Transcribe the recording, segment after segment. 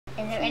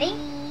it ready?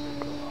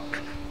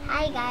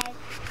 Hi guys,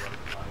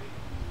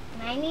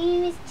 my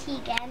name is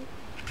Teighan,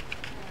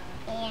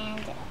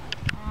 and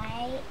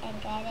I am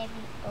gonna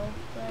be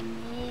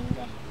opening.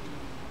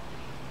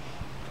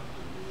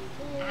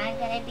 I'm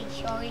gonna be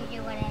showing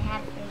you what I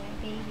have for my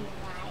baby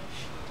alive.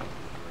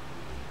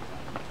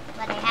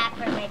 What I have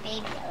for my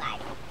baby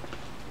alive.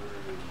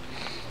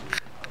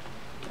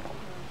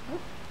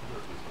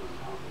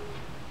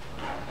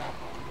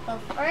 So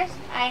first,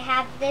 I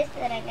have this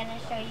that I'm gonna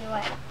show you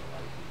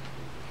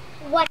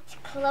what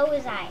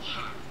clothes I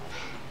have.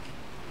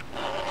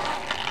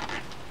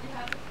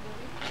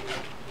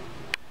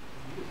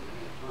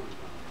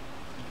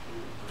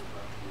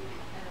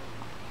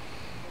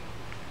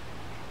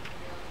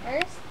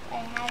 First, I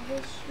have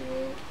this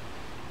shoe,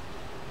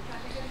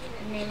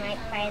 and I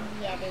might find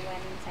the other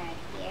one inside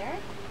here.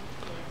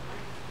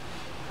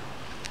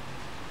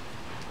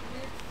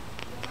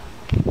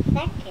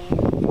 Second,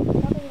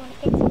 probably want to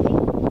pick something.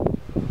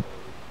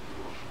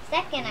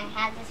 Second, I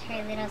have this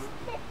her little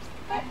slipper,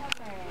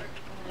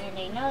 and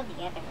I know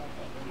the other one.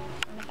 I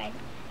want to find.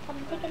 I'm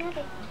gonna pick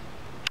another one.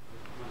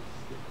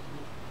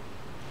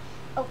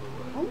 Oh,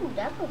 ooh,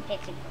 that one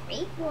picked a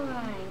great one.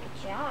 Good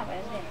job. I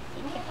was gonna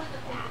think about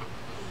that.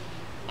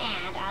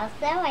 And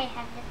also, I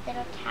have this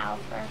little towel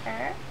for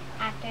her.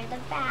 After the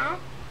bath,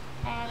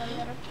 I have a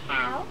little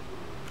towel.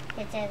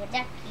 It says a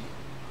ducky.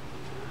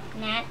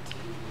 And that,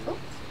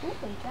 oops, we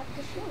dropped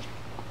the shoe.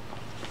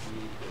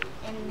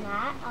 And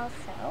that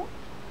also.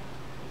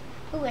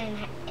 Ooh,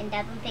 and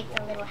Devin picked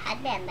a little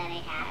headband that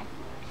I had.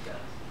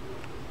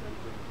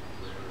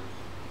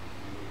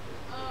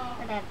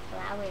 It had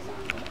flowers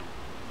on it.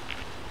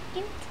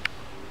 Cute.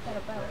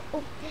 Little bow.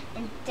 Oh,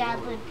 and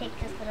Devin picked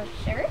this little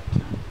shirt.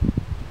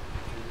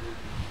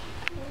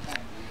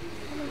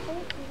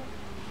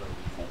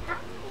 Say hi.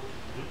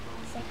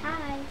 Say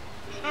hi.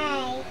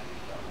 Hi.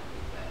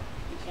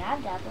 Good job,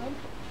 Dublin.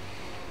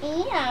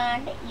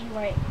 And you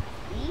are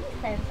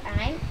since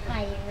I'm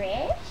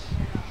Irish,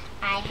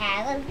 I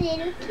have a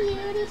little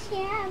cutie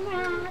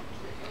shamrock.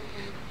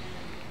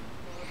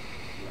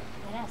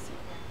 What else?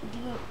 Do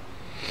you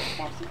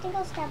grab some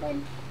tingles,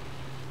 Dublin?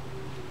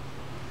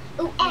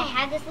 Oh, and I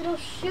have this little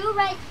shoe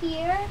right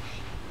here,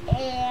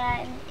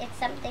 and it's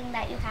something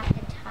that you have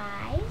to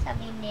tie.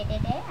 Somebody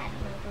knitted it. I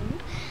don't know who.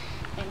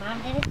 My mom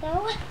did it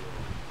though.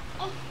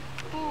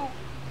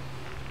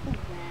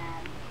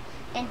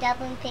 And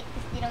Dublin picked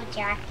this little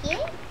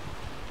jacket.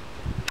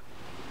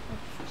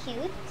 It's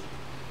cute.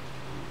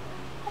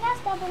 What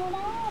else, Dublin?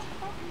 What else?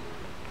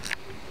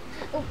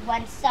 Oh,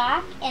 one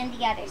sock and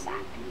the other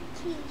sock.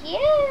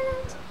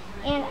 Cute.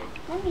 And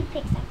let me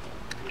pick something.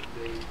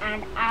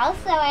 And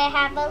also I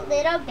have a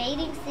little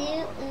bathing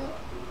suit.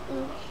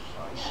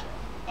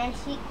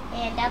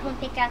 And Dublin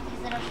picked out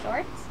these little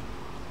shorts.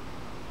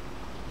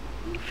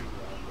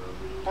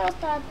 Those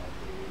dogs.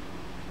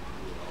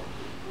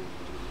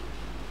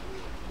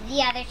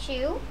 The other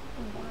shoe.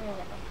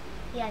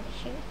 The other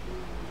shoe.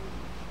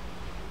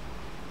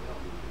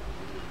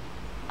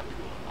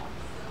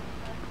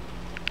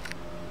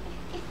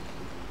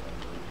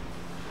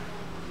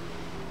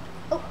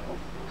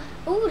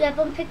 Oh,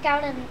 Devin picked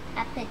out a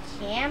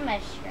pajama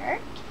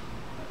shirt.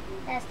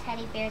 There's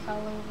teddy bears all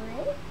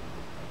over it.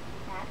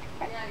 That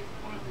part. That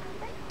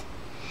part.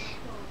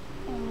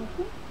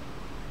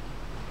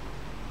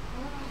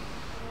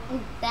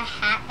 Ooh, the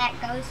hat that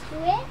goes to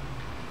it.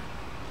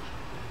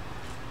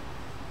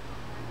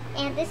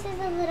 And this is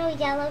a little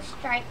yellow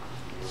striped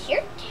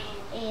shirt.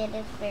 And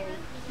it's very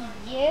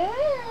cute.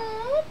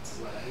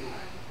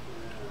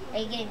 Are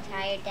you getting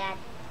tired, Dad?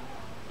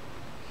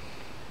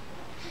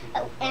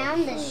 Oh,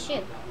 and the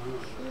shoe.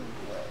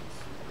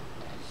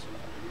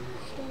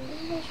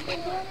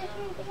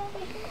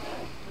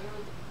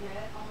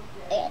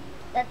 Yeah,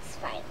 that's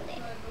fine.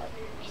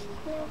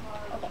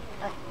 Okay.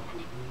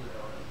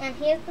 And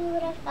here's the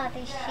little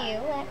other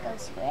shoe that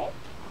goes to it.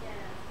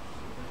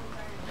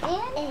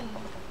 And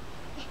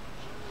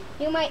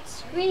you might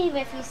scream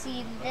if you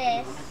see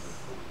this.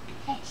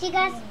 She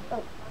got.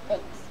 Oh,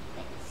 thanks.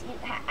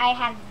 I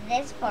have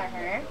this for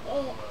her.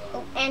 Oh,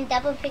 and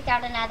Double picked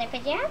out another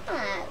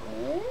pajama.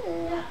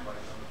 Ooh.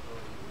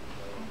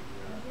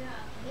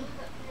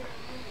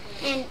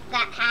 And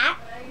that hat.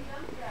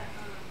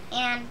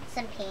 And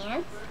some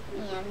pants.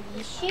 And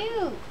these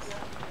shoes.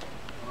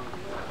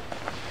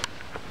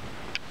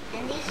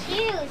 And these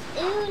shoes.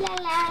 Ooh la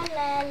la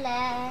la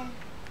la.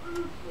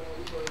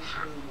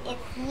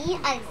 It's me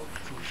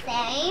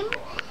same.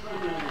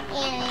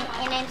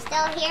 And I'm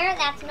still here.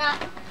 That's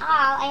not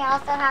all. I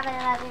also have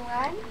another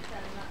one.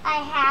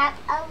 I have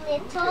a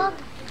little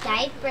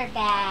diaper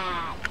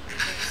bag.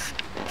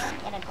 I'm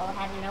gonna go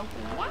ahead and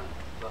open it up.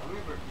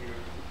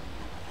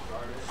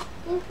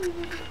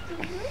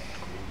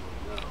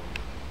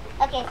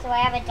 Okay, so I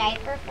have a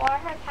diaper for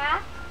her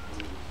packed.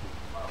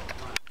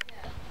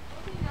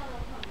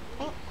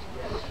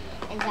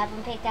 And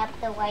Devin picked up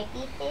the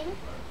wipey thing.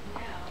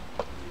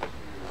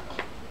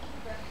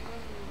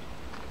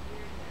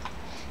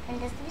 And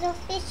this little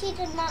fishy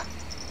does not,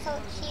 so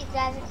she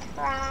doesn't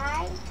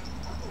cry.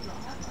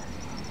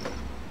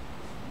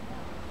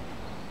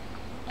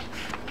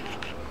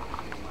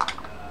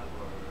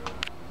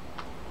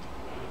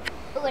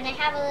 when I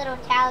have a little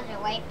towel to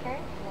wipe her,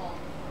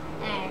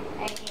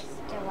 I just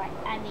to wipe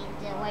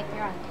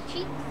her on the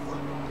cheeks.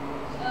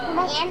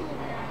 And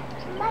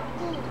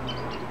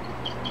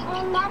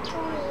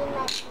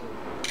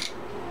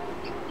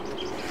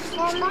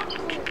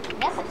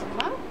yep, it's a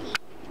monkey.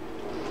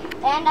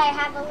 And I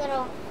have a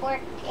little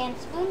fork and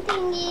spoon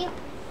thingy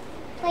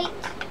plate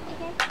right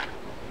here.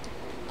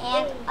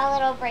 And a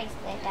little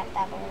bracelet that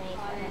Bubba made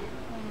for her.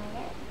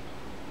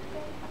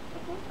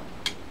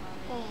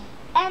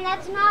 And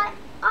that's not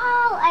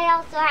all. I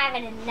also have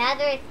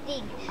another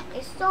thing.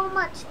 There's so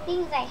much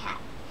things I have.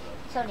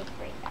 It's only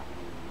 3 though.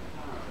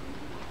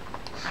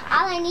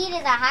 All I need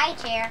is a high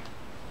chair.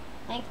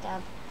 Thanks,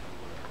 Dub.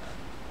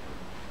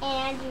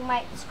 And you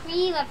might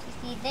scream if you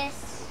see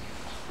this.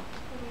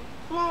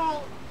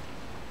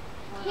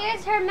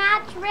 Here's her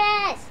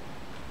mattress.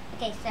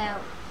 Okay,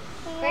 so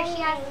first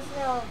she has this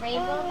little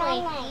rainbow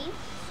blankie.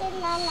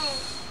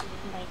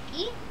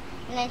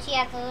 And then she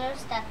has a little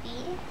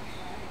stuffy.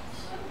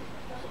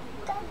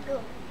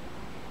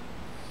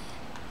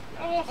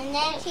 And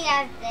then she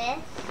has this.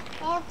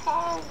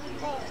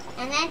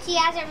 And then she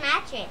has her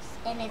mattress.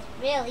 And it's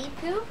really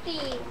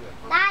poopy.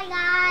 Bye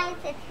guys.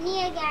 It's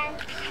me again.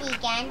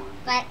 Teighan.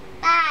 But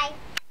bye.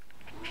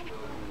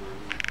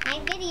 My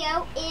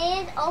video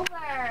is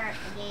over.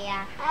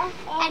 Yeah.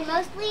 And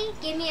mostly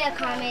give me a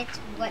comment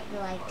what you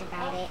liked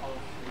about it.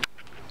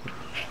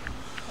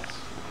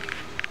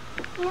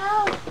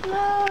 No.